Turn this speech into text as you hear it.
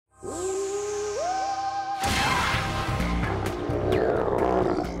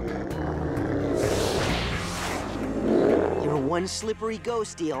One slippery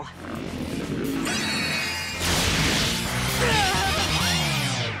ghost deal.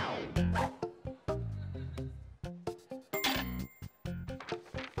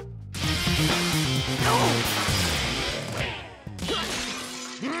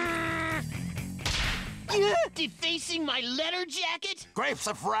 Defacing my letter jacket? Grapes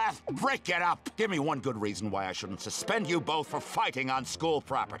of wrath, break it up. Give me one good reason why I shouldn't suspend you both for fighting on school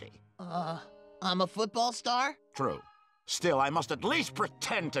property. I'm a football star? True. Still, I must at least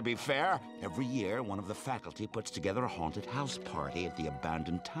pretend to be fair. Every year, one of the faculty puts together a haunted house party at the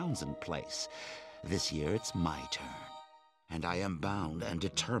abandoned Townsend place. This year, it's my turn. And I am bound and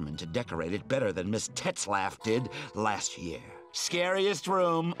determined to decorate it better than Miss Tetzlaff did last year. Scariest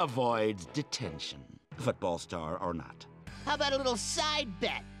room avoids detention. Football star or not. How about a little side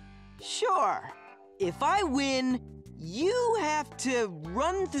bet? Sure. If I win, you have to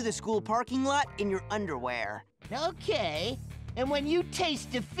run through the school parking lot in your underwear. Okay. And when you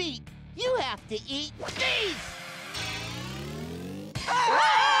taste defeat, you have to eat these!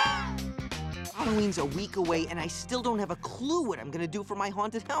 Ah! Halloween's a week away, and I still don't have a clue what I'm gonna do for my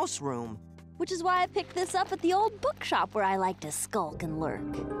haunted house room. Which is why I picked this up at the old bookshop where I like to skulk and lurk.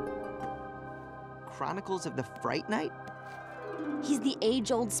 Chronicles of the Fright Knight? He's the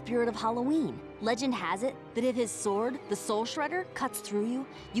age-old spirit of Halloween. Legend has it that if his sword, the Soul Shredder, cuts through you,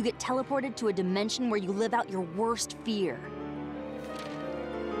 you get teleported to a dimension where you live out your worst fear.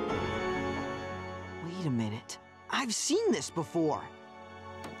 Wait a minute. I've seen this before.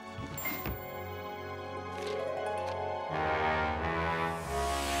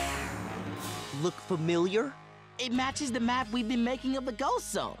 Look familiar? It matches the map we've been making of the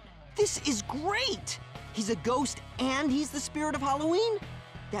ghost zone. This is great! He's a ghost and he's the spirit of Halloween?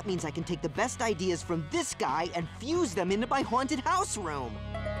 That means I can take the best ideas from this guy and fuse them into my haunted house room.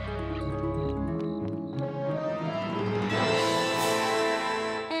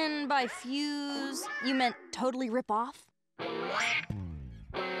 And by fuse, you meant totally rip off?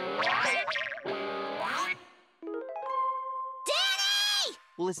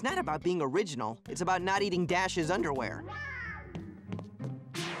 Well, it's not about being original. It's about not eating Dash's underwear.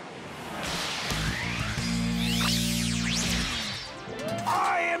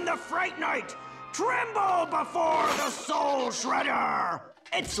 I am the Fright Knight! Tremble before the Soul Shredder!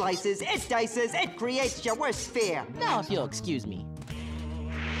 It slices, it dices, it creates your worst fear. Now, if you'll excuse me.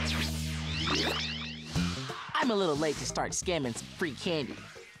 I'm a little late to start scamming some free candy.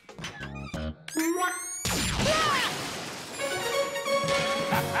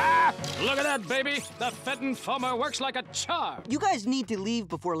 Look at that, baby! The Fenton foamer works like a charm! You guys need to leave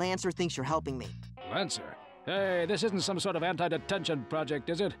before Lancer thinks you're helping me. Lancer? Hey, this isn't some sort of anti-detention project,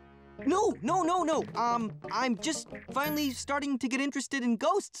 is it? No. I'm just finally starting to get interested in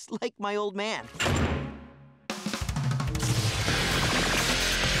ghosts like my old man.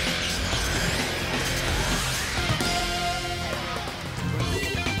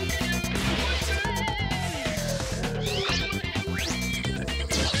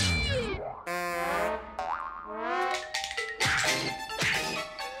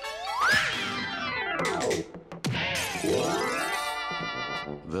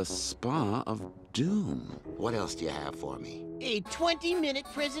 The Spa of Doom. What else do you have for me? A 20-minute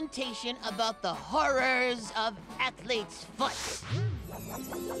presentation about the horrors of athletes' foot.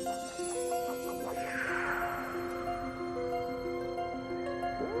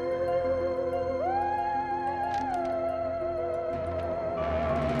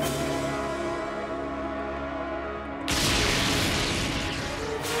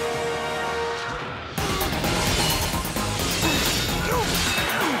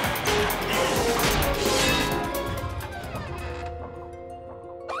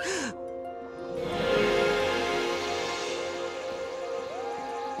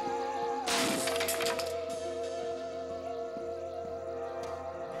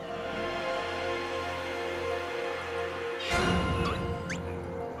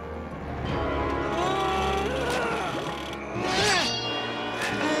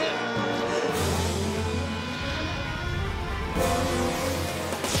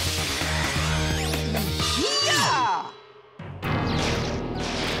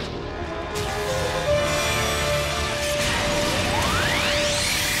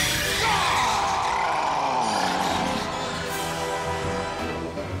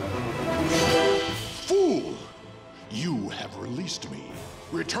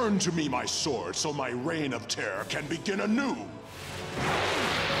 Return to me my sword so my reign of terror can begin anew.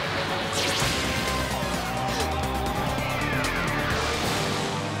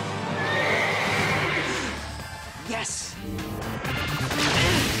 Yes!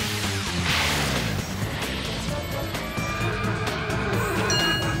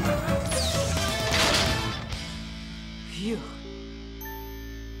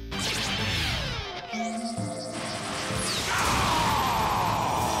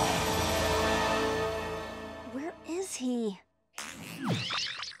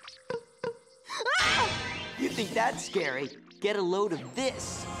 that scary. Get a load of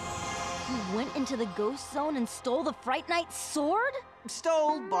this. You went into the ghost zone and stole the Fright Knight's sword?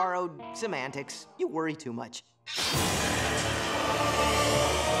 Stole, borrowed, semantics. You worry too much.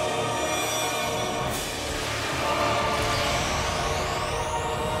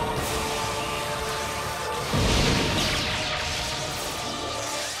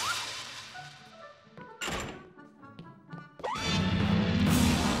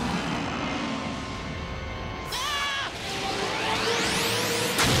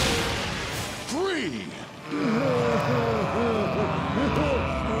 3.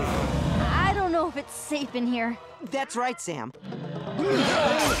 I don't know if it's safe in here. That's right, Sam.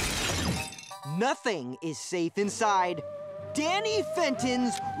 Nothing is safe inside Danny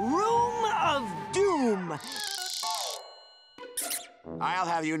Fenton's Room of Doom. I'll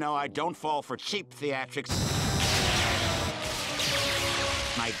have you know I don't fall for cheap theatrics.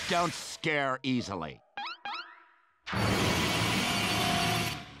 I don't scare easily.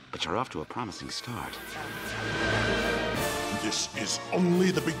 But you're off to a promising start. This is only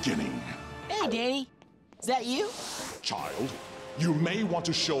the beginning. Hey, Danny. Is that you? Child, you may want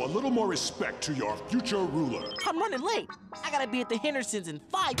to show a little more respect to your future ruler. I'm running late. I gotta be at the Hendersons in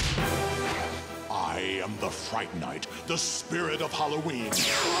 5. I am the Fright Knight, the spirit of Halloween.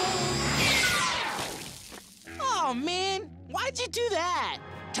 Oh, man. Why'd you do that?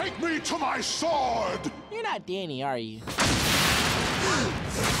 Take me to my sword! You're not Danny, are you?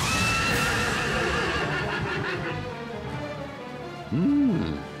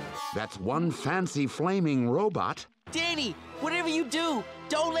 That's one fancy flaming robot. Danny, whatever you do,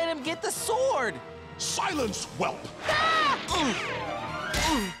 don't let him get the sword. Silence, whelp!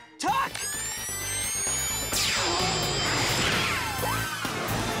 Tuck!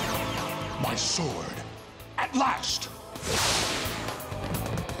 My sword, at last!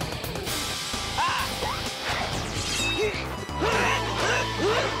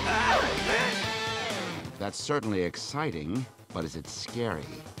 That's certainly exciting, but is it scary?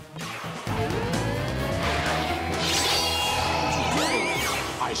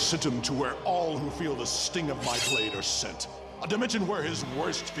 I sent him to where all who feel the sting of my blade are sent. A dimension where his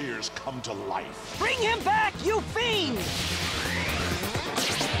worst fears come to life. Bring him back, you fiend!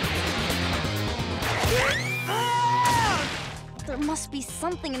 There must be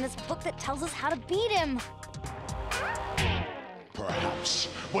something in this book that tells us how to beat him. Perhaps,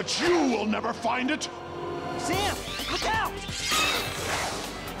 but you will never find it! Sam, look out!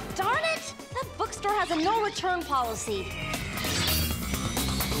 Darn it! That bookstore has a no-return policy.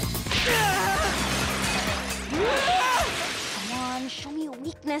 Come on, show me a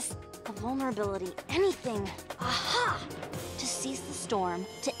weakness, a vulnerability, anything. Aha! To cease the storm,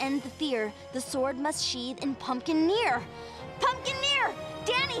 to end the fear, the sword must sheathe in Pumpkineer. Pumpkineer!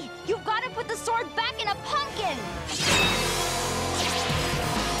 Danny, you've got to put the sword back in a pumpkin!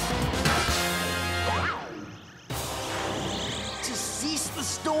 To cease the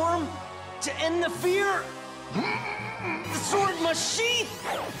storm, to end the fear, the sword must sheath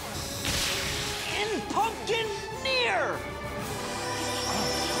in Pumpkineer!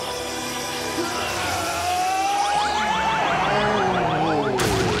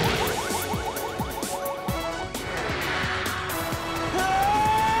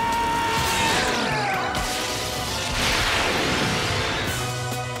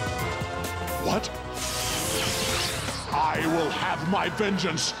 What? I will have my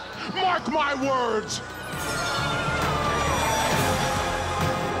vengeance! Mark my words!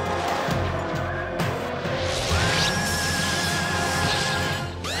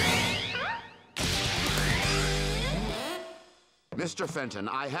 Mr. Fenton,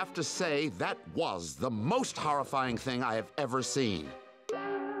 I have to say that was the most horrifying thing I have ever seen.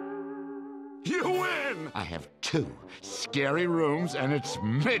 You win! I have 2 scary rooms and it's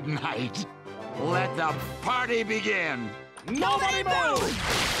midnight. Let the party begin! Nobody move!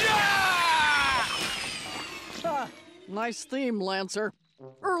 Nice theme, Lancer.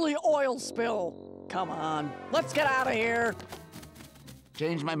 Early oil spill. Come on, let's get out of here.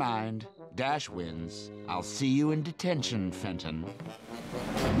 Change my mind. Dash wins. I'll see you in detention, Fenton.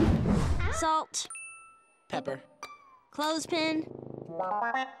 Salt. Pepper. Clothespin.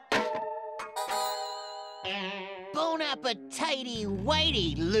 Bon appetite,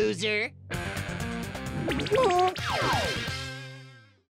 whitey, loser.